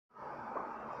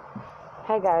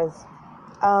Hey guys.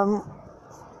 Um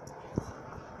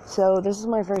so this is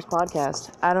my first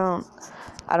podcast. I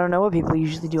don't know what people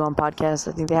usually do on podcasts.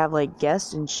 I think they have like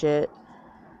guests and shit.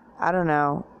 I don't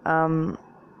know.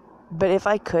 But if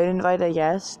I could invite a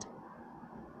guest,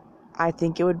 I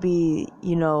think it would be,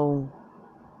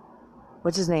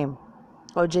 what's his name?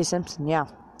 OJ Simpson, yeah.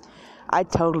 I'd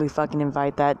totally fucking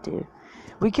invite that dude.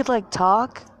 We could like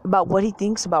talk about what he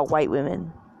thinks about white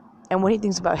women and what he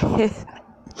thinks about his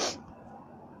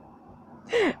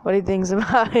what he thinks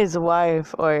about his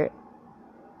wife, or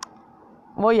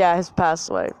his past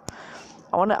wife.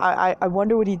 I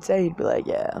wonder what he'd say. He'd be like,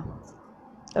 yeah,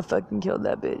 I fucking killed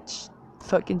that bitch,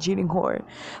 fucking cheating whore.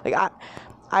 Like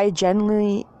I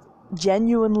genuinely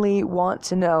want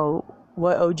to know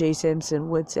what OJ Simpson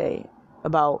would say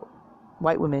about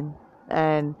white women.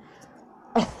 And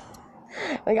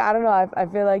like, I don't know, I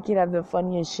feel like he'd have the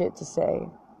funniest shit to say.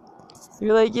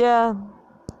 You're like, yeah,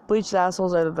 bleached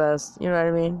assholes are the best, you know what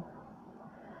I mean?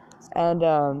 And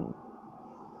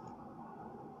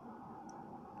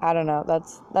I don't know,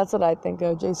 that's what I think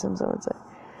OJ Simpson would say.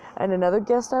 And another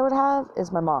guest I would have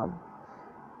is my mom.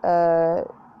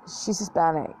 She's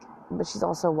Hispanic, but she's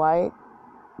also white,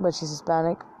 but she's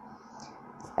Hispanic.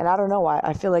 And I don't know why.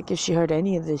 I feel like if she heard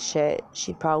any of this shit,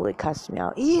 she'd probably cuss me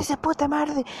out. Esa puta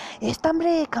madre, esta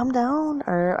hombre, calm down.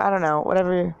 Or, I don't know,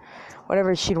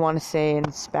 whatever she'd want to say in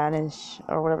Spanish,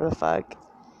 or whatever the fuck.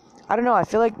 I don't know, I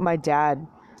feel like my dad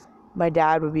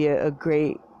would be a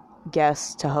great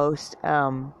guest to host.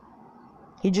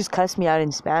 He'd just cuss me out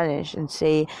in Spanish and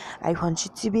say, I want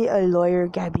you to be a lawyer,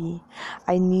 Gabby.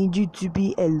 I need you to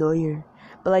be a lawyer.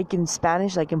 But like in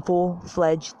Spanish, like in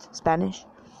full-fledged Spanish,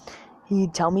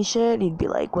 he'd tell me shit. He'd be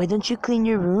like, why don't you clean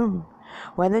your room?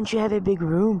 Why don't you have a big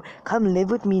room? Come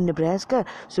live with me in Nebraska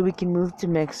so we can move to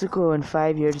Mexico in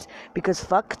 5 years. Because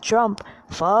fuck Trump.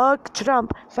 Fuck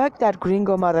that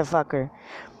gringo motherfucker.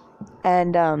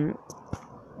 And,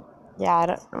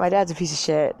 my dad's a piece of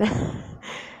shit.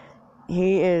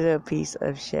 He is a piece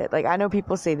of shit. Like, I know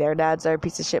people say their dads are a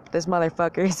piece of shit, but this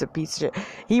motherfucker is a piece of shit.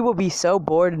 He will be so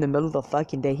bored in the middle of the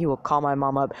fucking day, he will call my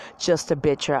mom up just to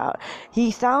bitch her out. He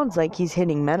sounds like he's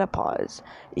hitting menopause.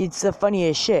 It's the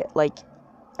funniest shit. Like,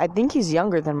 I think he's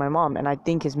younger than my mom, and I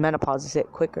think his menopause is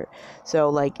hit quicker. So,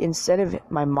 like, instead of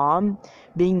my mom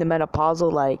being the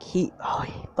menopausal, like, he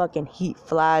fucking heat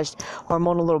flashed,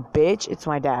 hormonal little bitch, it's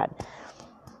my dad.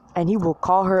 And he will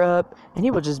call her up, and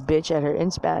he will just bitch at her in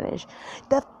Spanish.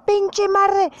 The pinche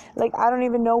madre! Like, I don't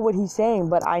even know what he's saying,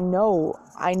 but I know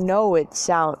it's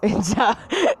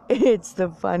the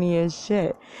funniest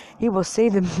shit. He will say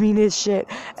the meanest shit,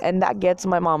 and that gets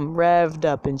my mom revved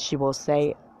up, and she will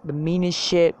say the meanest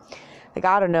shit. Like,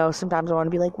 I don't know, sometimes I want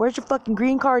to be like, where's your fucking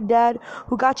green card, Dad?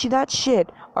 Who got you that shit?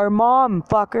 Our mom,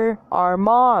 fucker. Our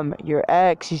mom. Your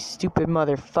ex, you stupid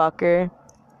motherfucker.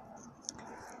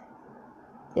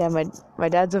 Yeah, my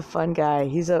dad's a fun guy.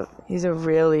 He's a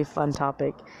really fun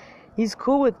topic. He's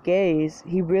cool with gays.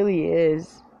 He really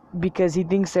is, because he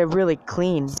thinks they're really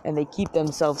clean and they keep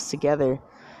themselves together.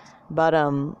 But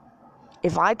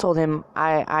if I told him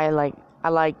I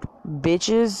like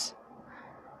bitches,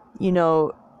 I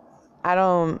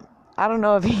don't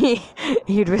know if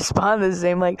he'd respond the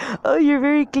same, like, oh, you're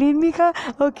very clean, Mika?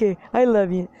 Okay, I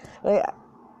love you. Like,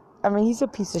 I mean, he's a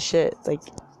piece of shit, like,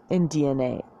 in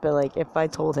DNA. But like, if I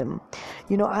told him,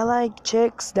 I like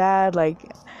chicks, Dad,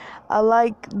 like, I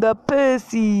like the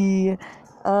pussy,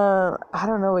 I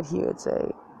don't know what he would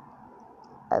say.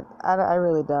 I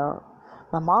really don't.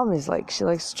 My mom is like, she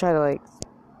likes to try to like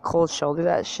cold shoulder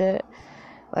that shit.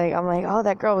 Like, I'm like, oh,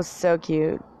 that girl was so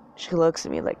cute. She looks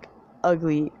at me like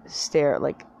ugly stare,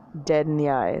 like dead in the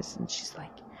eyes, and she's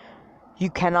like, you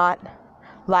cannot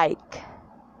like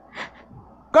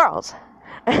girls.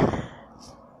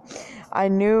 I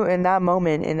knew in that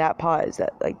moment, in that pause,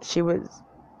 that like she was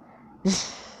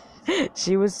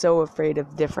so afraid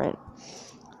of different.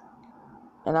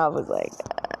 And I was like,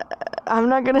 I'm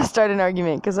not gonna start an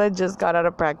argument because I just got out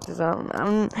of practice.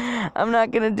 I'm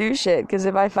not gonna do shit, because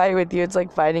if I fight with you, it's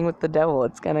like fighting with the devil.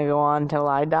 It's gonna go on till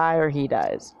I die or he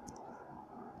dies.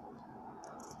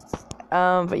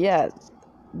 But yeah,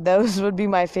 those would be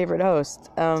my favorite hosts.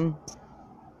 I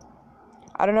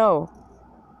don't know.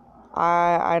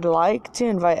 I'd like to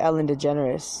invite Ellen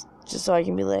DeGeneres, just so I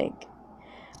can be like,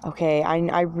 okay, I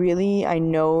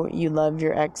know you love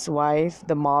your ex-wife,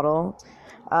 the model,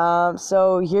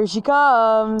 so here she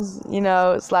comes,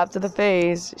 slap to the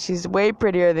face. She's way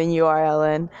prettier than you are,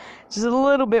 Ellen. Just a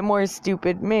little bit more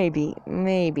stupid, maybe.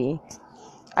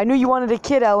 I knew you wanted a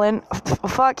kid, Ellen.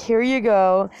 Fuck, here you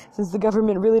go, since the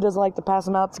government really doesn't like to pass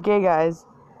them out to gay guys.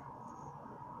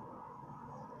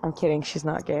 I'm kidding. She's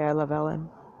not gay. I love Ellen.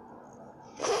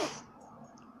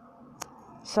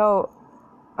 So,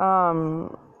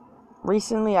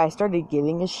 recently I started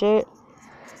giving a shit.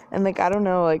 And, like, I don't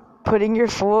know, like, putting your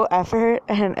full effort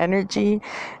and energy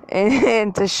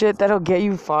into shit that'll get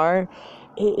you far,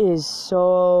 it is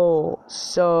so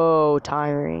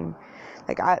tiring.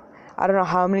 Like, I don't know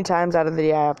how many times out of the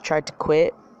day I've tried to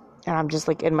quit. And I'm just,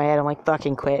 like, in my head, I'm like,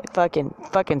 fucking quit.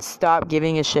 Fucking stop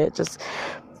giving a shit. Just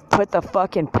put the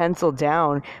fucking pencil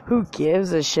down. Who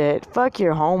gives a shit? Fuck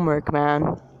your homework,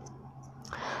 man.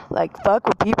 Like, fuck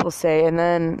what people say. And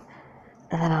then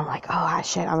I'm like, oh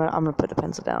shit, I'm gonna put the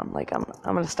pencil down. Like, I'm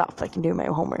gonna stop fucking doing my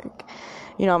homework.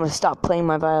 You know, I'm gonna stop playing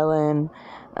my violin.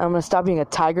 I'm gonna stop being a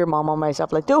tiger mom on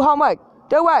myself. Like, do homework,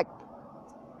 do work.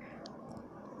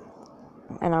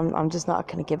 And I'm just not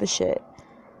gonna give a shit.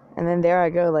 And then there I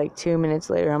go, like 2 minutes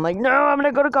later. I'm like, no, I'm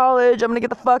gonna go to college. I'm gonna get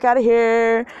the fuck out of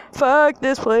here. Fuck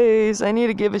this place. I need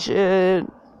to give a shit.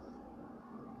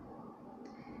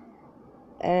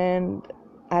 And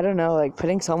I don't know, like,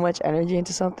 putting so much energy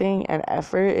into something and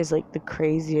effort is, like, the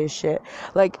craziest shit.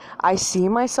 Like, I see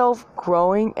myself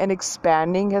growing and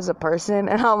expanding as a person,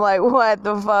 and I'm like, what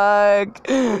the fuck?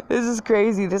 This is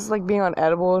crazy. This is like being on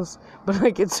edibles, but,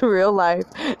 like, it's real life.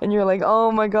 And you're like,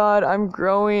 oh my god, I'm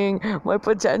growing. My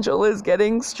potential is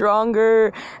getting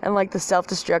stronger. And, like, the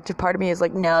self-destructive part of me is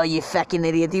like, no, you fucking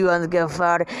idiot. You want to go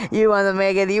far. You want to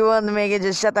make it.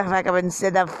 Just shut the fuck up and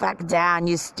sit the fuck down,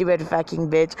 you stupid fucking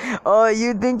bitch. Oh,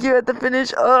 you think you're at the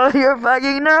finish? Oh, you're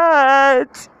fucking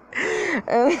nuts.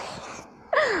 And,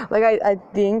 like, I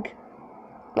think,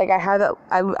 like, I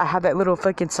have that little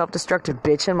fucking self-destructive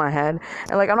bitch in my head,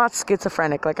 and, like, I'm not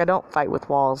schizophrenic. Like, I don't fight with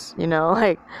walls, you know.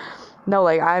 Like, no,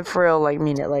 like, I for real, like,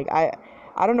 mean it. Like, I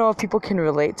don't know if people can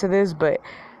relate to this, but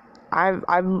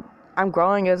I'm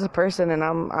growing as a person, and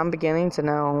I'm beginning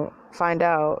to find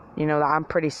out, you know, that I'm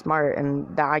pretty smart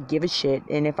and that I give a shit.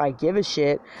 And if I give a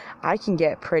shit, I can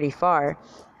get pretty far.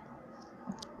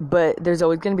 But there's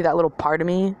always going to be that little part of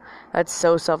me that's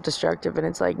so self-destructive, and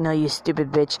it's like, no, you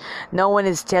stupid bitch. No one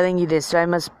is telling you this, so I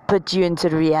must put you into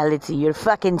reality. You're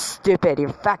fucking stupid.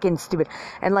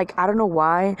 And, like, I don't know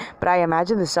why, but I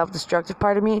imagine the self-destructive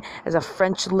part of me as a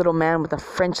French little man with a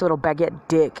French little baguette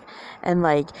dick. And,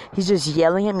 like, he's just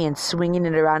yelling at me and swinging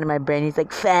it around in my brain. He's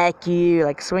like, fuck you,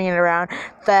 like, swinging it around.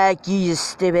 Fuck you, you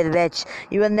stupid bitch.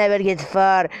 You will never get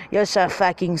far. You're so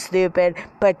fucking stupid.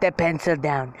 Put the pencil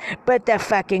down. Put the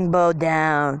fucking bow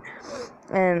down.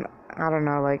 And I don't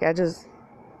know, like, I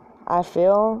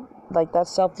feel like that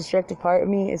self-destructive part of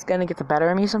me is gonna get the better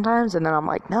of me sometimes, and then I'm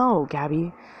like, no,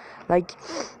 Gabby, like,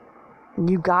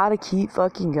 you gotta keep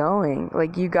fucking going.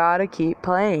 Like, you gotta keep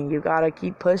playing. You gotta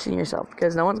keep pushing yourself,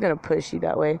 because no one's gonna push you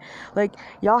that way. Like,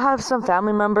 y'all have some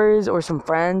family members or some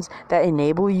friends that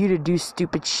enable you to do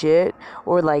stupid shit,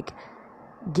 or, like,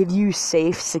 give you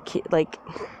like,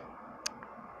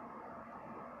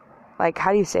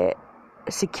 how do you say it?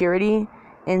 Security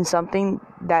in something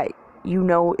that you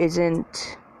know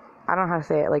isn't, I don't know how to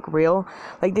say it, like, real.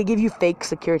 Like, they give you fake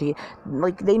security.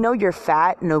 Like, they know you're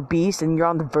fat and obese and you're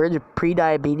on the verge of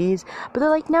pre-diabetes, but they're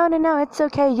like, no, it's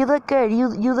okay. You look good.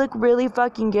 You look really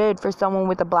fucking good for someone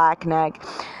with a black neck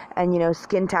and, you know,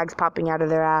 skin tags popping out of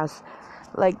their ass.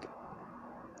 Like,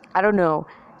 I don't know.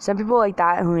 Some people like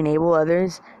that who enable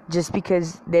others just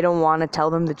because they don't want to tell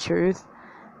them the truth.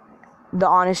 The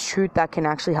honest truth that can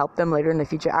actually help them later in the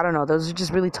future. I don't know. Those are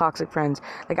just really toxic friends.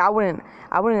 Like, I wouldn't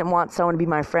want someone to be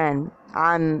my friend.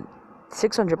 I'm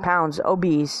 600 pounds,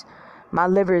 obese. My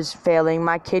liver's failing.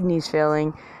 My kidney's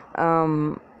failing.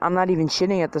 I'm not even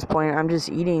shitting at this point. I'm just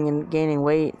eating and gaining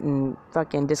weight and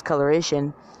fucking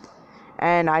discoloration.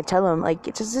 And I tell them, like,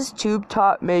 does this tube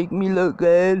top make me look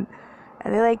good?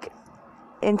 And they're like,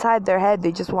 inside their head,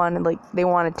 they just want to, like, they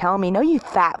want to tell me, no, you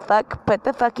fat fuck, put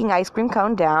the fucking ice cream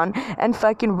cone down and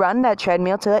fucking run that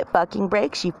treadmill till it fucking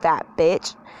breaks, you fat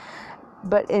bitch.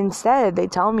 But instead, they're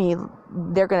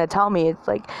gonna tell me, it's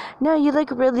like, no, you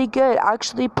look really good.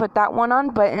 Actually, put that one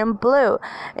on, but in blue.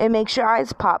 It makes your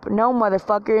eyes pop. No,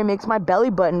 motherfucker, it makes my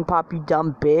belly button pop, you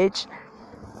dumb bitch.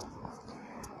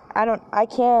 I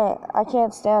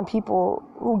can't stand people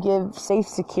who give safe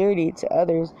security to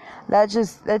others.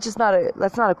 That's not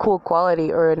a cool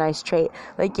quality or a nice trait.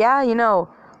 Like, yeah, you know,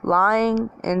 lying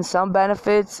in some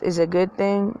benefits is a good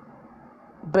thing,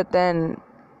 but then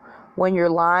when you're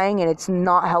lying and it's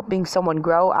not helping someone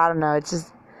grow, I don't know,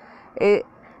 that's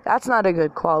not a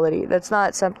good quality. That's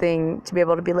not something to be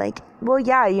able to be like, well,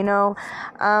 yeah, you know,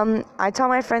 I tell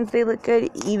my friends they look good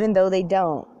even though they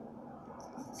don't.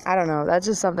 I don't know, that's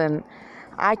just something,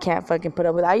 I can't fucking put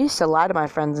up with it. I used to lie to my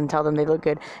friends and tell them they look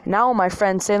good. Now my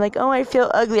friends say, like, oh, I feel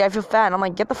ugly, I feel fat. And I'm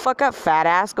like, get the fuck up, fat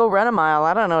ass. Go run a mile.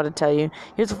 I don't know what to tell you.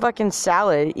 Here's a fucking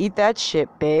salad. Eat that shit,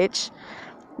 bitch.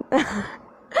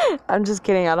 I'm just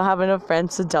kidding. I don't have enough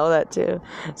friends to tell that to.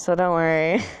 So don't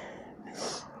worry.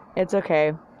 It's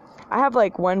okay. I have,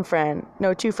 like,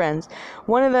 two friends.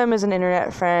 One of them is an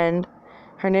internet friend.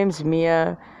 Her name's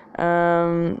Mia.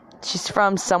 She's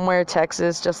from somewhere,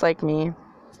 Texas, just like me.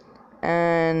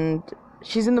 And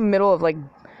she's in the middle of, like,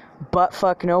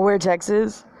 butt-fuck nowhere,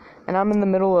 Texas. And I'm in the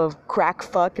middle of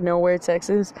crack-fuck nowhere,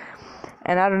 Texas.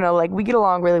 And I don't know, like, we get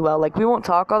along really well. Like, we won't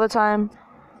talk all the time.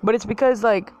 But it's because,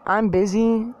 like, I'm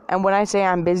busy. And when I say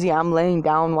I'm busy, I'm laying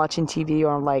down watching TV,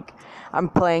 or, like, I'm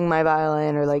playing my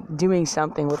violin, or, like, doing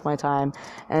something with my time.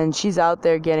 And she's out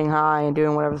there getting high and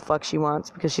doing whatever the fuck she wants,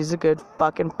 because she's a good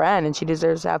fucking friend and she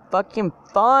deserves to have fucking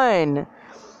fun.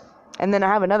 And then I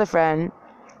have another friend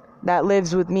that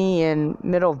lives with me in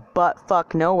middle of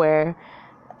butt-fuck nowhere.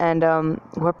 And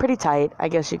we're pretty tight, I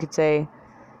guess you could say.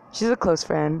 She's a close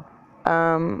friend.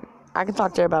 I can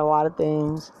talk to her about a lot of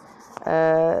things.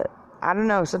 I don't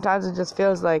know, sometimes it just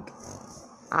feels like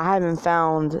I haven't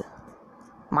found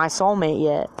my soulmate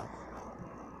yet.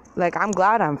 Like, I'm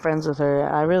glad I'm friends with her,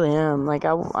 I really am. Like,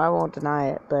 I won't deny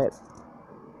it, but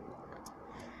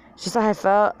it's just I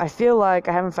feel like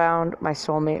I haven't found my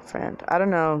soulmate friend. I don't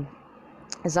know.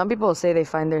 Some people say they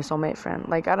find their soulmate friend.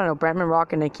 Like, I don't know, Brentman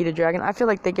Rock and Nikita Dragon, I feel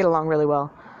like they get along really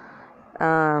well.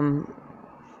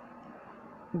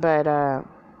 But I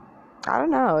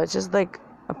don't know, it's just like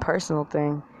a personal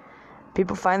thing.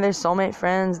 People find their soulmate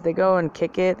friends, they go and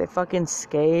kick it, they fucking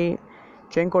skate,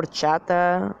 drink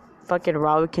horchata, fucking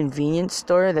rob a convenience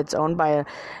store that's owned by a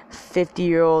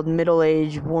 50-year-old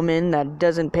middle-aged woman that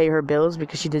doesn't pay her bills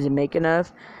because she doesn't make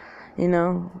enough, you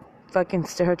know, fucking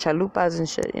stir her chalupas and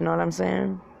shit, you know what I'm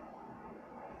saying?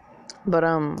 But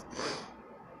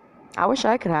I wish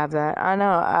I could have that. I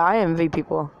know, I envy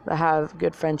people that have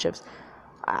good friendships.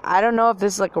 I don't know if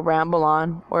this is like a ramble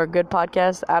on or a good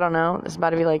podcast. I don't know. It's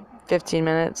about to be like 15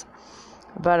 minutes.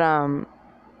 But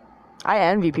I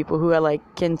envy people who are like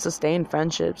can sustain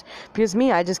friendships. Because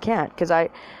me, I just can't. Because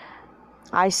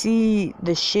I see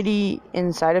the shitty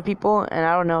inside of people, and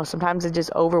I don't know, sometimes it just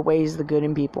overweighs the good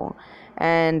in people.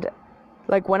 And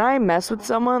like when I mess with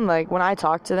someone, like when I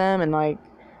talk to them, and like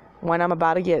when I'm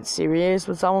about to get serious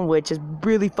with someone, which is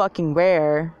really fucking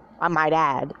rare, I might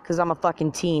add, because I'm a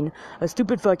fucking teen. A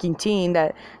stupid fucking teen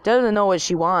that doesn't know what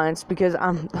she wants, because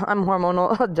I'm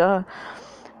hormonal, duh.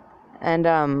 And,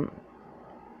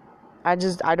 I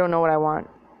don't know what I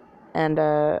want. And,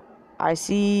 I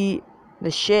see the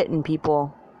shit in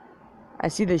people. I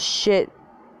see the shit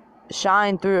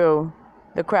shine through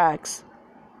the cracks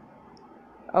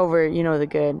over, you know, the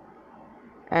good.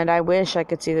 And I wish I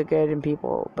could see the good in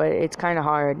people, but it's kind of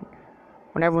hard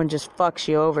when everyone just fucks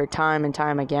you over time and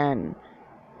time again.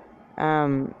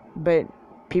 But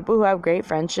people who have great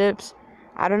friendships,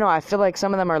 I don't know, I feel like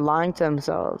some of them are lying to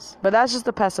themselves. But that's just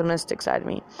the pessimistic side of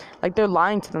me. Like, they're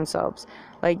lying to themselves.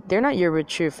 Like, they're not your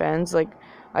true friends. Like,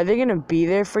 are they gonna be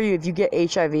there for you if you get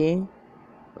HIV?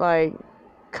 Like,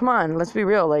 come on, let's be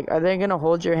real. Like, are they gonna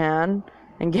hold your hand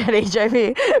and get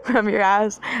HIV from your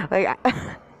ass? Like,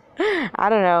 I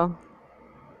don't know.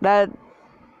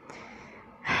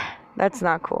 That's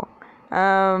not cool.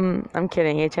 I'm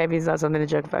kidding. HIV is not something to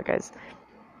joke about, guys.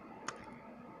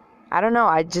 I don't know.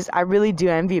 I really do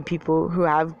envy people who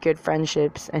have good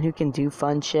friendships and who can do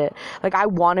fun shit. Like, I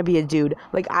want to be a dude.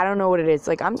 Like, I don't know what it is.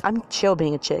 Like, I'm chill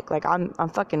being a chick. Like, I'm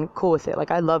fucking cool with it.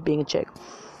 Like, I love being a chick.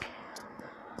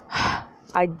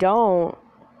 I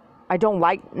don't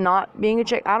like not being a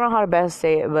chick. I don't know how to best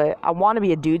say it, but I want to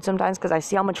be a dude sometimes because I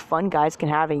see how much fun guys can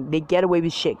have and they get away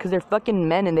with shit because they're fucking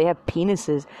men and they have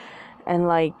penises. And,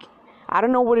 like, I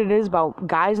don't know what it is about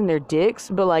guys and their dicks,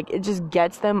 but, like, it just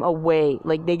gets them away.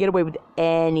 Like, they get away with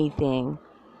anything.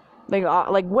 Like,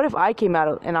 what if I came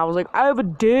out and I was like, I have a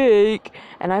dick,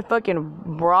 and I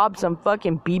fucking robbed some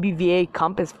fucking BBVA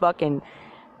Compass fucking,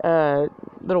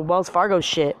 little Wells Fargo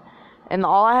shit. And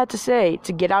all I had to say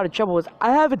to get out of trouble was,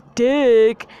 I have a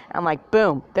dick. I'm like,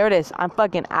 boom, there it is. I'm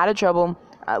fucking out of trouble.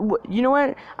 You know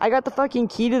what? I got the fucking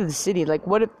key to the city. Like,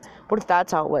 what if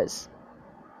that's how it was?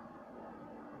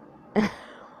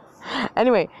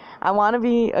 Anyway, I want to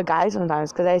be a guy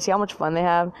sometimes because I see how much fun they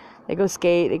have. They go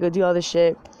skate, they go do all this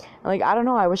shit. And, like, I don't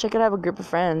know, I wish I could have a group of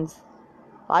friends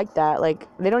like that. Like,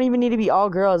 they don't even need to be all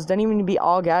girls, don't even need to be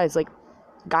all guys. Like,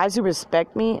 guys who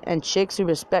respect me and chicks who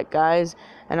respect guys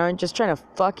and aren't just trying to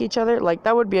fuck each other. Like,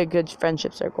 that would be a good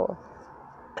friendship circle.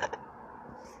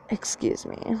 Excuse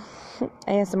me.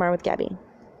 ASMR with Gabby.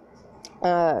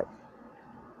 Have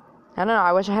don't know.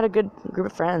 I wish I had a good group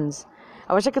of friends.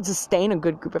 I wish I could sustain a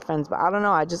good group of friends, but I don't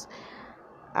know. I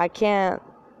can't.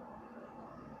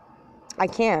 I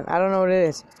don't know what it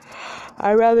is.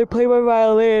 I'd rather play my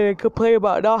violin and complain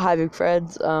about not having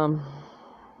friends. Go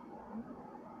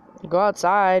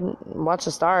outside, watch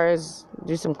the stars,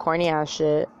 do some corny ass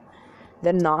shit,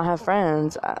 then not have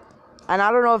friends. And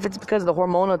I don't know if it's because of the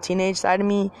hormonal teenage side of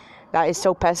me that is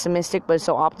so pessimistic but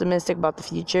so optimistic about the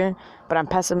future, but I'm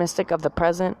pessimistic of the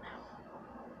present,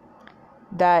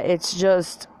 that it's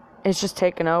just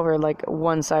taken over, like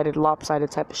one-sided,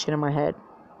 lopsided type of shit in my head.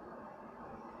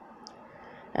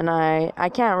 And I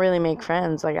can't really make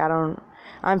friends. Like,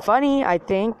 I'm funny, I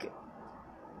think,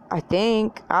 I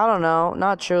don't know,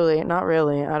 not truly, not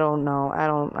really, I don't know,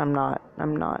 I'm not.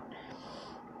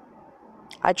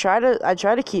 I try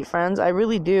to keep friends, I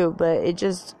really do, but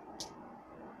it's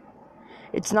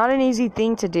not an easy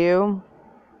thing to do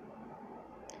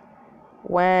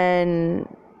when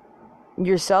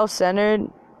you're self-centered,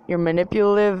 you're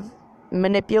manipulative,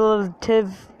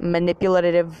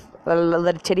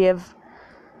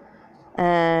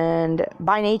 and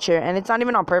by nature, and it's not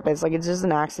even on purpose, like, it's just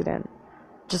an accident,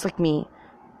 just like me.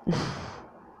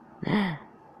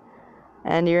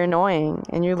 And you're annoying,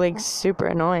 and you're, like, super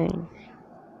annoying,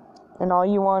 and all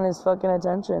you want is fucking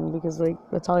attention, because, like,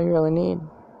 that's all you really need.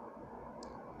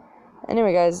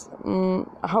 Anyway, guys,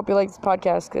 I hope you liked this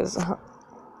podcast, because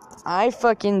I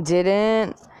fucking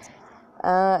didn't.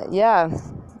 Yeah,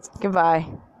 goodbye.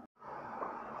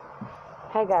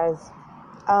 Hey, guys,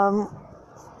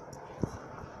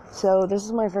 so this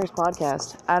is my first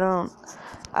podcast. I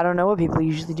don't know what people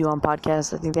usually do on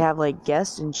podcasts. I think they have, like,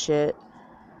 guests and shit.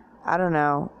 I don't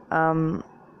know.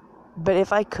 But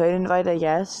if I could invite a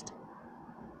guest,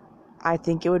 I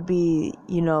think it would be,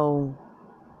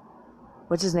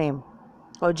 what's his name?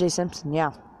 O.J. Simpson,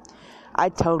 yeah.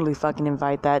 I'd totally fucking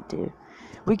invite that dude.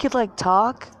 We could, like,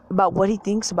 talk about what he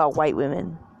thinks about white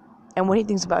women. And what he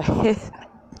thinks about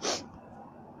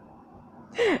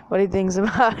what he thinks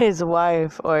about his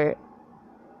wife, or,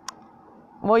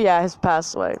 well, yeah, his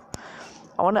past wife.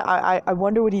 I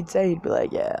wonder what he'd say. He'd be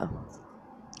like, yeah,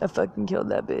 I fucking killed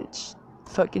that bitch.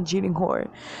 Fucking cheating whore.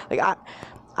 Like,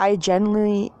 I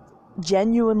genuinely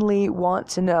want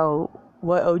to know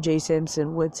what O.J.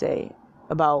 Simpson would say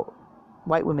about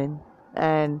white women.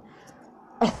 And,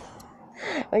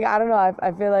 like, I don't know,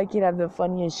 I feel like he'd have the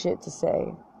funniest shit to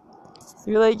say.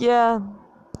 He'd be like, yeah,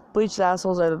 bleached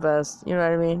assholes are the best. You know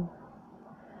what I mean?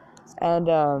 And,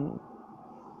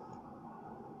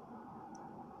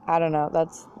 I don't know.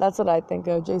 That's what I think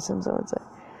O.J. Simpson would say.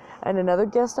 And another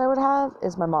guest I would have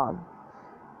is my mom.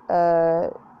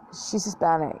 She's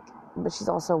Hispanic, but she's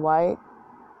also white,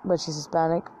 but she's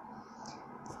Hispanic.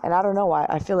 And I don't know why.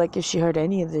 I feel like if she heard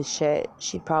any of this shit,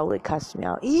 she'd probably cuss me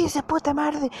out. ¡Ese puta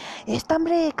madre! ¡Esta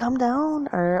hombre! Calm down!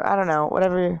 Or, I don't know,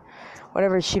 whatever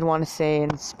she'd want to say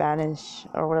in Spanish,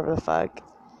 or whatever the fuck.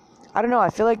 I don't know,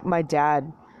 I feel like my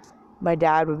dad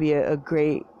would be a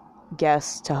great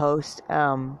guest to host.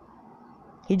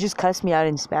 He'd just cuss me out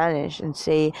in Spanish and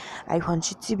say, I want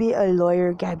you to be a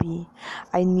lawyer, Gabby.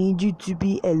 I need you to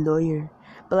be a lawyer.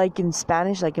 But, like, in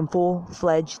Spanish, like in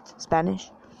full-fledged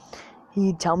Spanish,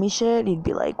 he'd tell me shit. He'd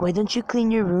be like, why don't you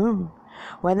clean your room?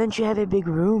 Why don't you have a big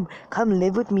room? Come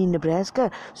live with me in Nebraska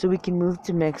so we can move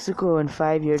to Mexico in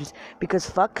 5 years. Because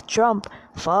fuck Trump.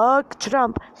 Fuck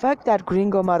that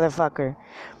gringo motherfucker.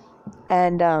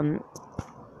 And,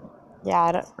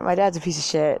 yeah, my dad's a piece of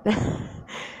shit.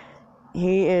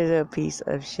 He is a piece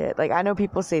of shit. Like, I know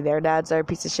people say their dads are a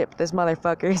piece of shit, but this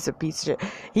motherfucker is a piece of shit.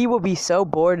 He will be so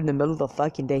bored in the middle of the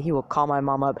fucking day, he will call my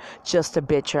mom up just to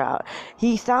bitch her out.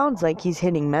 He sounds like he's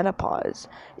hitting menopause.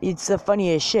 It's the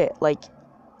funniest shit. Like,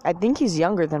 I think he's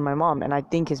younger than my mom, and I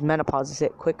think his menopause is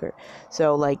hit quicker.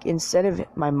 So, like, instead of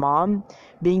my mom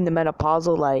being the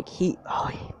menopausal, like,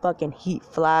 fucking heat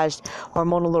flashed,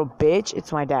 hormonal little bitch,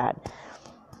 it's my dad.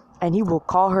 And he will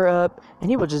call her up,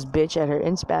 and he will just bitch at her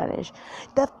in Spanish.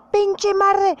 The pinche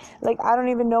madre! Like, I don't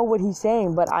even know what he's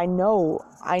saying, but I know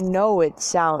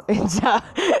it's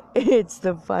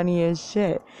the funniest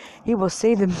shit. He will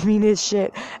say the meanest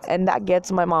shit, and that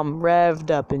gets my mom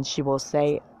revved up, and she will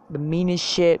say the meanest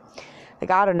shit. Like,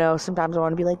 I don't know, sometimes I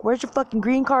want to be like, where's your fucking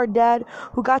green card, Dad?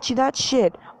 Who got you that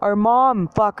shit? Our mom,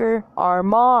 fucker. Our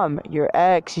mom. Your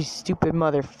ex, you stupid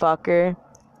motherfucker.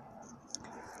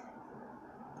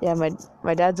 Yeah,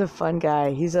 my dad's a fun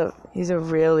guy. He's a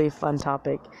really fun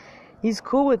topic. He's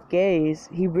cool with gays.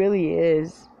 He really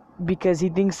is, because he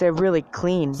thinks they're really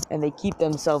clean and they keep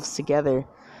themselves together.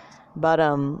 But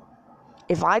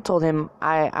if I told him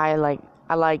I like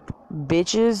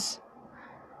bitches,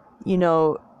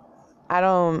 I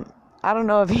don't I don't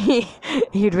know if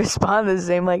he'd respond the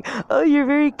same, like, oh, you're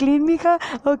very clean, Mika?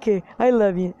 Okay, I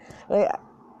love you. Like,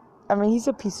 I mean, he's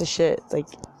a piece of shit, like,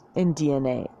 in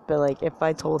DNA. But, like, if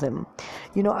I told him,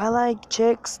 I like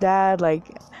chicks, Dad,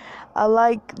 like, I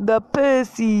like the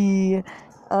pussy.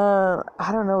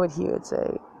 I don't know what he would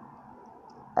say.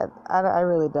 I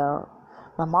really don't.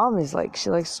 My mom is, like, she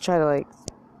likes to try to, like,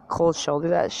 cold shoulder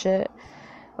that shit.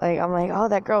 Like, I'm like, oh,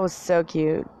 that girl was so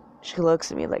cute. She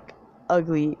looks at me, like,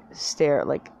 ugly stare,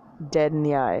 like, dead in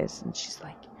the eyes. And she's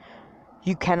like,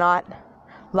 you cannot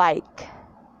like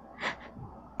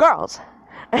girls.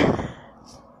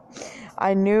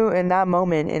 I knew in that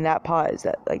moment, in that pause,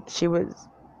 that, like, she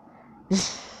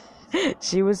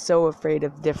was so afraid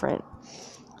of different.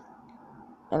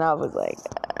 And I was like,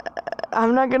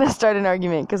 I'm not gonna start an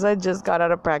argument because I just got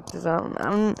out of practice.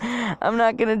 I'm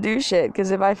not gonna do shit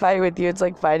because if I fight with you, it's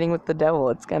like fighting with the devil.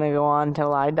 It's gonna go on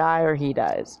until I die or he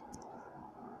dies.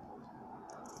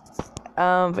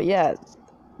 But yeah,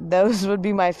 those would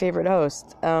be my favorite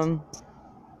hosts. I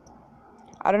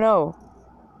don't know.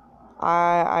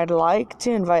 I'd like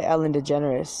to invite Ellen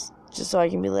DeGeneres just so I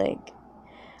can be like,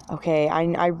 okay, I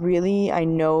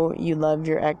know you love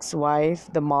your ex-wife,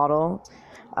 the model.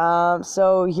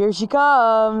 So here she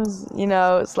comes,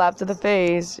 slap to the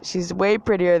face. She's way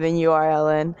prettier than you are,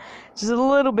 Ellen. Just a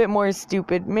little bit more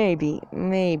stupid, maybe.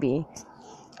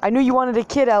 I knew you wanted a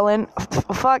kid, Ellen.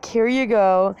 Fuck, here you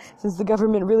go. Since the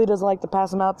government really doesn't like to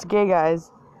pass them out to gay guys.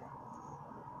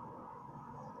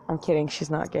 I'm kidding,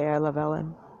 she's not gay. I love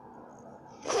Ellen.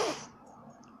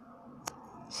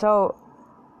 So,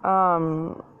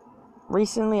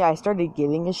 recently I started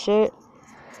giving a shit.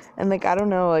 And, like, I don't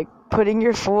know, like, putting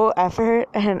your full effort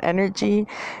and energy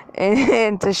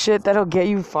into shit that'll get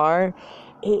you far,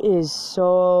 it is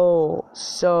so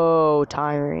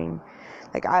tiring.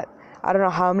 Like, I don't know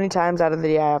how many times out of the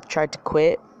day I have tried to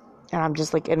quit, and I'm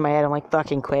just, like, in my head, I'm like,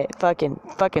 fucking quit,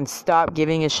 fucking stop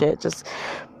giving a shit, just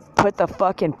put the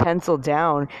fucking pencil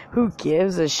down. Who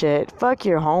gives a shit? Fuck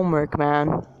your homework,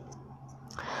 man.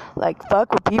 Like,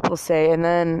 fuck what people say, and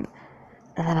then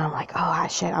I'm like, oh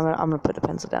shit, I'm gonna put the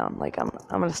pencil down. Like, I'm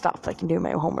gonna stop fucking doing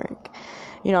my homework.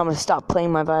 I'm gonna stop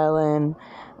playing my violin.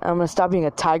 I'm gonna stop being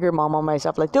a tiger mom on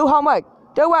myself. Like, do homework,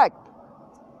 do work.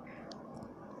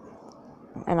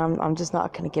 And I'm just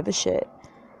not gonna give a shit.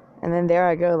 And then there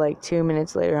I go, like 2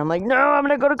 minutes later, I'm like, no, I'm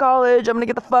gonna go to college. I'm gonna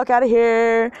get the fuck out of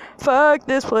here. Fuck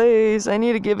this place. I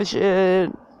need to give a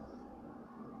shit.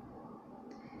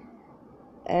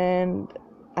 And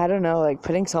I don't know, like,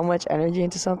 putting so much energy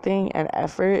into something and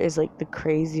effort is, like, the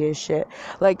craziest shit.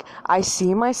 Like, I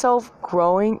see myself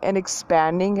growing and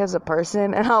expanding as a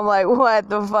person, and I'm like, what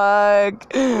the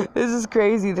fuck? This is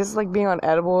crazy. This is like being on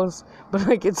edibles, but,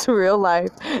 like, it's real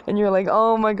life. And you're like,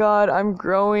 oh my god, I'm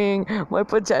growing. My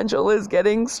potential is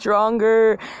getting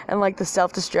stronger. And, like, the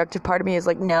self-destructive part of me is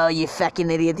like, no, you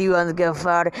fucking idiot. You want to go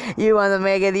far. You want to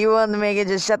make it.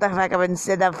 Just shut the fuck up and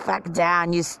sit the fuck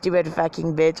down, you stupid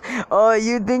fucking bitch. Oh,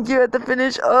 you think you're at the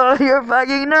finish? Oh, you're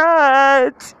fucking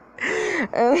nuts.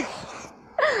 And,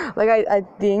 like, I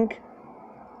think,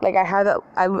 like, I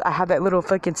have that little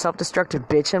fucking self-destructive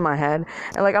bitch in my head,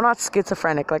 and, like, I'm not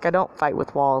schizophrenic. Like, I don't fight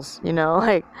with walls,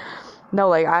 like, no,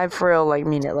 like, I for real, like,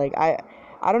 mean it. Like, I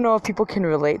don't know if people can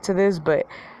relate to this, but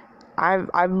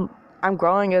I'm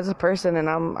growing as a person, and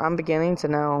I'm beginning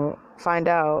to find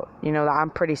out, that I'm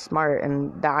pretty smart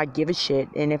and that I give a shit.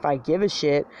 And if I give a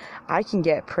shit, I can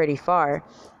get pretty far.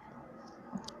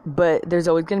 But there's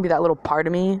always going to be that little part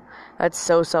of me that's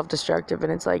so self-destructive,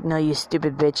 and it's like, no, you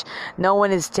stupid bitch. No one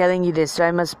is telling you this, so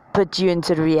I must put you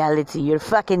into reality. You're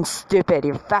fucking stupid.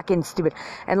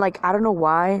 And, like, I don't know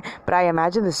why, but I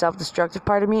imagine the self-destructive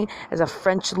part of me as a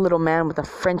French little man with a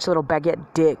French little baguette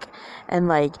dick. And,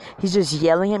 like, he's just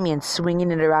yelling at me and swinging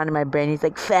it around in my brain. He's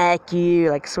like, fuck you.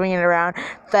 Like, swinging it around.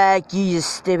 Fuck you, you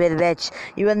stupid bitch.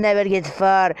 You will never get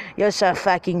far. You're so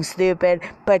fucking stupid.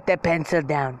 Put the pencil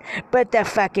down. Put the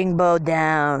fucking bow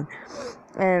down.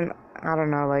 And I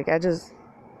don't know, like, I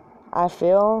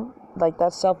feel like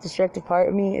that self-destructive part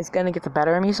of me is gonna get the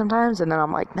better of me sometimes, and then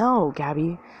I'm like, no,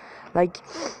 Gabby, like,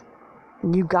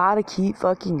 you gotta keep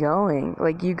fucking going.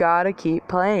 Like, you gotta keep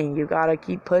playing. You gotta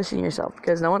keep pushing yourself,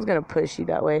 because no one's gonna push you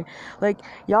that way. Like,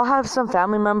 y'all have some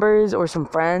family members or some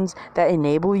friends that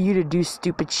enable you to do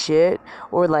stupid shit,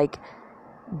 or, like,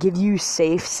 give you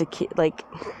safe, like,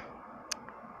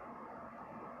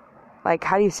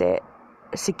 how do you say it?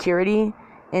 Security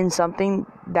in something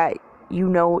that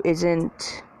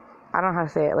isn't, I don't know how to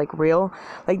say it, like, real.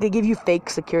 Like, they give you fake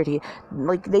security.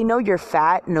 Like, they know you're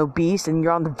fat and obese and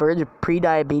you're on the verge of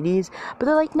pre-diabetes, but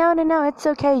they're like, no, it's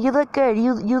okay. You look good.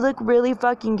 You look really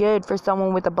fucking good for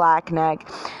someone with a black neck.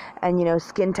 and,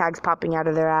 skin tags popping out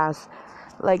of their ass.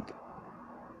 Like,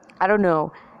 I don't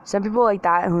know. Some people like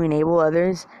that who enable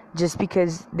others just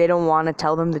because they don't want to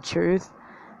tell them the truth.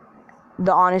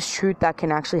 The honest truth that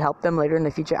can actually help them later in the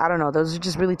future. I don't know. Those are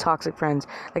just really toxic friends.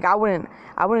 Like, I wouldn't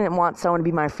want someone to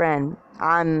be my friend.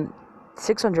 I'm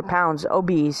 600 pounds,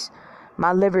 obese.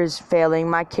 My liver's failing.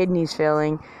 My kidney's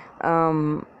failing.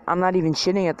 I'm not even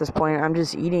shitting at this point. I'm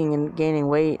just eating and gaining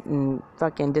weight and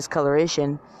fucking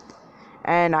discoloration.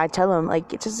 And I tell them, like,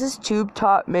 does this tube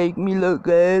top make me look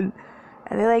good?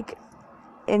 And they, like,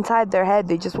 inside their head,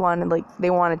 they just want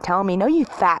to tell me, no, you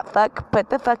fat fuck, put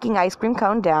the fucking ice cream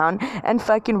cone down and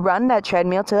fucking run that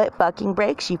treadmill till it fucking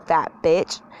breaks, you fat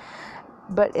bitch.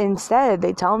 But instead,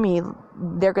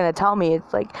 they're gonna tell me,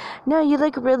 it's like, no, you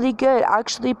look really good.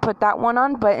 Actually, put that one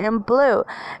on, but in blue.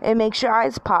 It makes your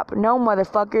eyes pop. No,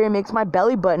 motherfucker, it makes my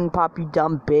belly button pop, you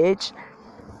dumb bitch.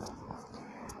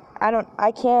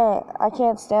 I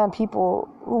can't stand people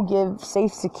who give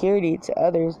safe security to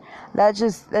others.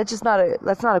 That's not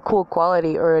a cool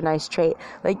quality or a nice trait.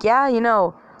 Like, yeah,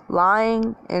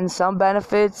 lying in some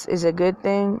benefits is a good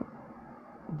thing,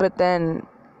 but then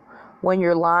when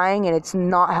you're lying and it's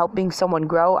not helping someone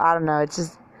grow, I don't know,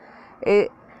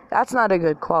 that's not a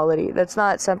good quality. That's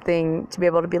not something to be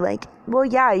able to be like, well,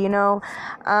 yeah,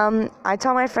 I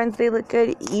tell my friends they look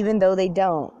good even though they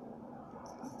don't.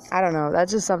 I don't know.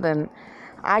 That's just something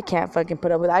I can't fucking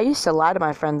put up with. I used to lie to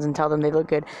my friends and tell them they look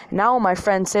good. Now my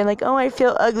friends say, like, oh, I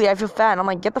feel ugly, I feel fat. And I'm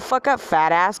like, get the fuck up,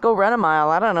 fat ass. Go run a mile.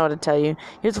 I don't know what to tell you.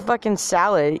 Here's a fucking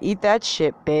salad. Eat that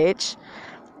shit, bitch.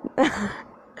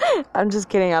 I'm just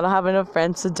kidding. I don't have enough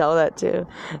friends to tell that to.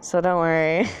 So don't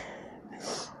worry.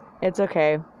 It's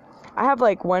okay. I have,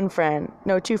 like,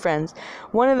 two friends.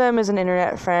 One of them is an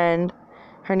internet friend.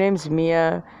 Her name's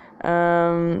Mia.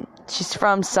 She's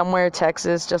from somewhere,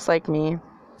 Texas, just like me.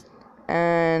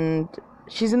 And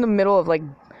she's in the middle of, like,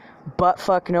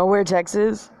 butt-fuck nowhere,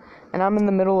 Texas. And I'm in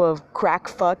the middle of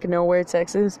crack-fuck nowhere,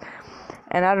 Texas.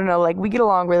 And I don't know, like, we get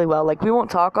along really well. Like, we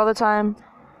won't talk all the time.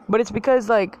 But it's because,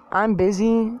 like, I'm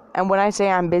busy. And when I say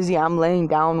I'm busy, I'm laying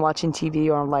down watching TV,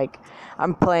 or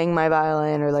I'm playing my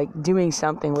violin, or, like, doing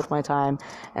something with my time.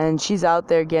 And she's out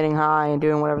there getting high and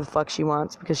doing whatever the fuck she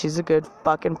wants because she's a good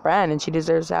fucking friend and she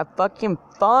deserves to have fucking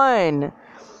fun.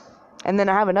 And then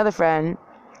I have another friend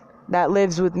that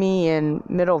lives with me in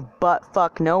middle of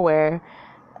butt-fuck nowhere.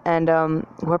 And,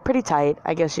 we're pretty tight,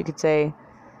 I guess you could say.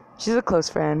 She's a close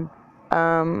friend.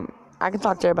 I can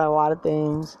talk to her about a lot of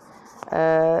things.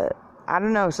 I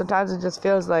don't know, sometimes it just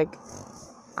feels like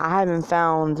I haven't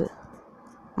found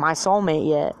my soulmate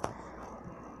yet.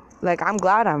 Like, I'm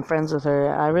glad I'm friends with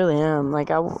her, I really am. Like,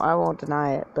 I won't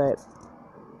deny it, but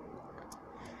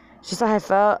it's just I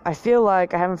feel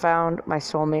like I haven't found my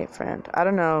soulmate friend. I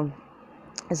don't know.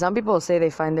 And some people say they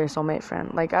find their soulmate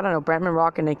friend. Like, I don't know, Brentman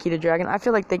Rock and Nikita Dragon, I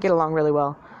feel like they get along really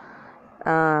well.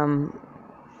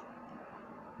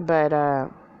 But I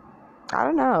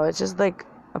don't know, it's just like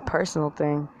a personal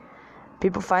thing.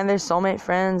 People find their soulmate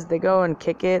friends, they go and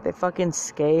kick it, they fucking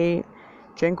skate,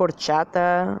 drink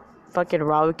horchata, fucking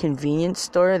rob a convenience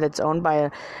store that's owned by a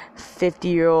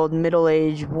 50-year-old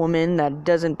middle-aged woman that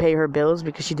doesn't pay her bills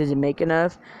because she doesn't make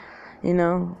enough,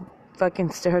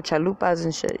 fucking stir her chalupas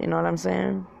and shit, you know what I'm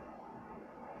saying?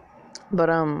 But,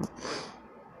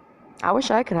 I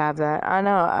wish I could have that. I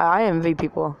know, I envy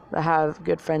people that have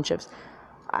good friendships.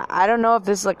 I don't know if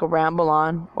this is like a ramble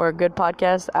on or a good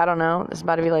podcast. I don't know. It's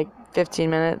about to be like 15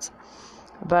 minutes.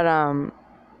 But,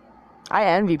 I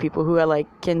envy people who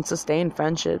can sustain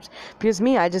friendships. Because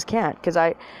me, I just can't. Because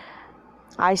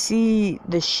I see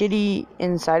the shitty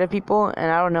inside of people. And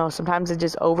I don't know. Sometimes it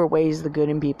just overweighs the good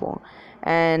in people.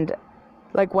 And,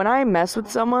 like, when I mess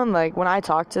with someone, like, when I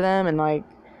talk to them and, like,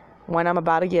 when I'm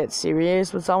about to get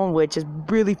serious with someone, which is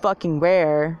really fucking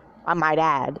rare, I might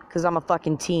add, because I'm a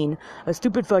fucking teen. A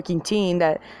stupid fucking teen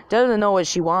that doesn't know what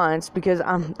she wants, because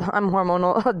I'm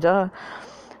hormonal, duh.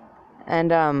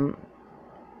 And,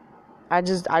 I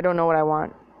don't know what I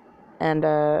want. And,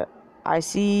 I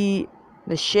see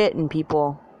the shit in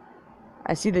people.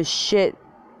 I see the shit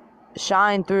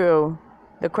shine through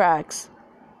the cracks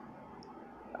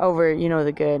over,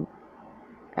 the good.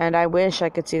 And I wish I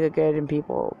could see the good in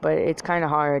people, but it's kind of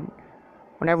hard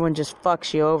when everyone just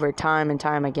fucks you over time and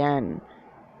time again.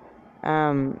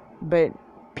 But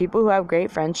people who have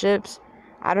great friendships,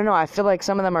 I don't know, I feel like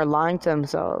some of them are lying to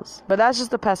themselves. But that's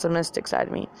just the pessimistic side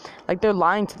of me. Like, they're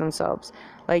lying to themselves.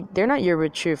 Like, they're not your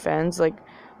true friends. Like,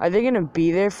 are they gonna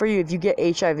be there for you if you get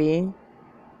HIV?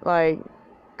 Like,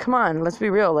 come on, let's be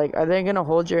real. Like, are they gonna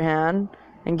hold your hand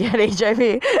and get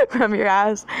HIV from your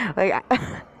ass? Like,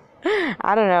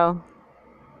 I don't know.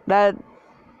 That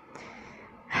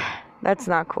That's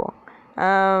not cool.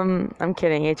 I'm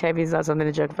kidding. HIV is not something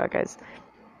to joke about, guys.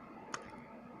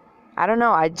 I don't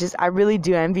know. I really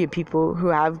do envy people who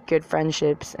have good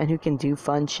friendships and who can do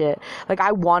fun shit. Like,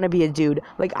 I want to be a dude.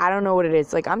 Like, I don't know what it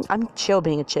is. Like, I'm chill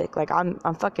being a chick. Like, I'm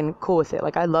fucking cool with it.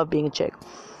 Like, I love being a chick.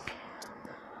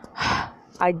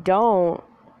 I don't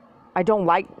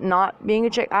like not being a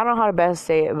chick. I don't know how to best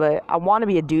say it, but I want to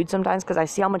be a dude sometimes because I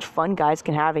see how much fun guys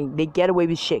can have and they get away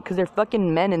with shit because they're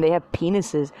fucking men and they have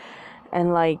penises.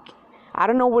 And, like, I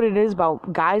don't know what it is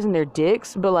about guys and their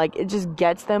dicks, but, like, it just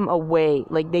gets them away.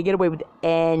 Like, they get away with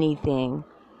anything.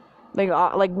 Like,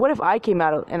 what if I came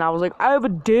out and I was like, I have a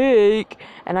dick,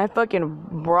 and I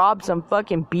fucking robbed some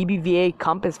fucking BBVA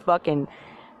Compass fucking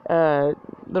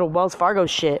little Wells Fargo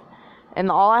shit,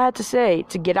 and all I had to say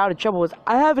to get out of trouble was,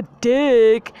 I have a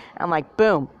dick. I'm like,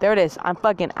 boom, there it is. I'm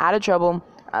fucking out of trouble.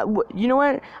 You know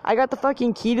what? I got the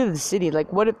fucking key to the city.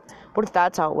 Like, what if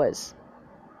that's how it was?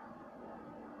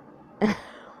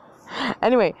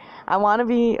 Anyway, I want to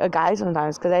be a guy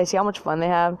sometimes because I see how much fun they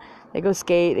have. They go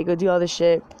skate, they go do all this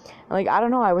shit. And, like, I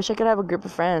don't know, I wish I could have a group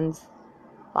of friends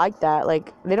like that.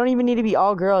 Like, they don't even need to be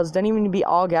all girls, don't even need to be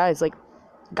all guys. Like,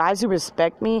 guys who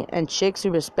respect me and chicks who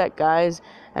respect guys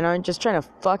and aren't just trying to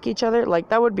fuck each other. Like,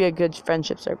 that would be a good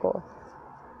friendship circle.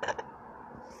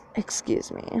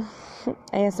 Excuse me.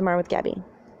 ASMR with Gabby.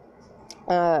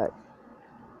 I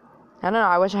don't know,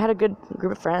 I wish I had a good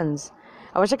group of friends.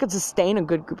 I wish I could sustain a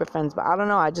good group of friends, but I don't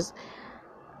know. I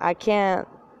can't.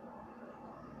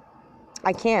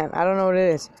 I don't know what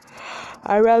it is.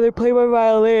 I'd rather play my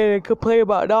violin and complain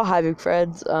about not having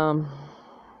friends. Go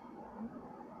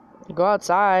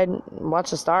outside,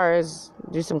 watch the stars,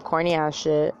 do some corny ass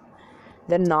shit,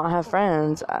 then not have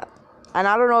friends. And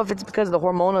I don't know if it's because of the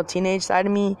hormonal teenage side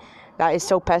of me that is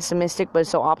so pessimistic but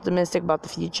so optimistic about the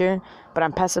future, but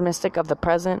I'm pessimistic of the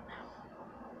present.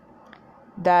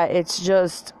 That it's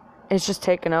just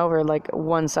taken over, like,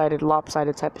 one-sided,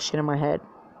 lopsided type of shit in my head.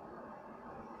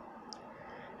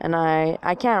 And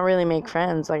I can't really make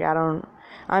friends. Like,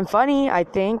 I'm funny, I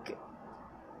think,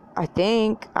 I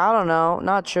don't know,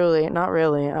 not truly, not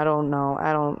really, I don't know,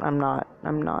 I'm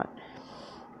not.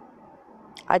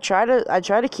 I try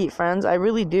to keep friends, I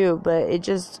really do, but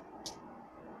it's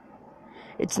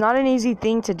not an easy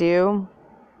thing to do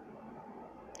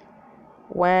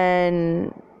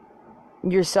when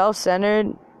you're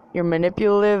self-centered, you're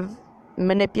manipulative,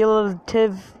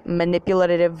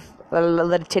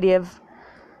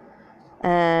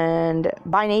 and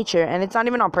by nature, and it's not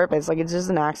even on purpose, like, it's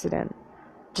just an accident,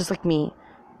 just like me.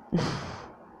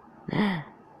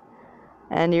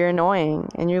 And you're annoying,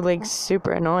 and you're, like,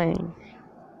 super annoying,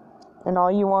 and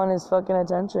all you want is fucking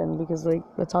attention, because, like,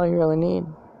 that's all you really need.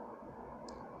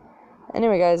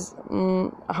 Anyway, guys,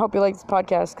 I hope you like this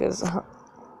podcast, because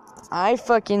I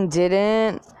fucking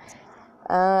didn't.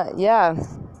 Yeah.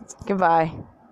 Goodbye.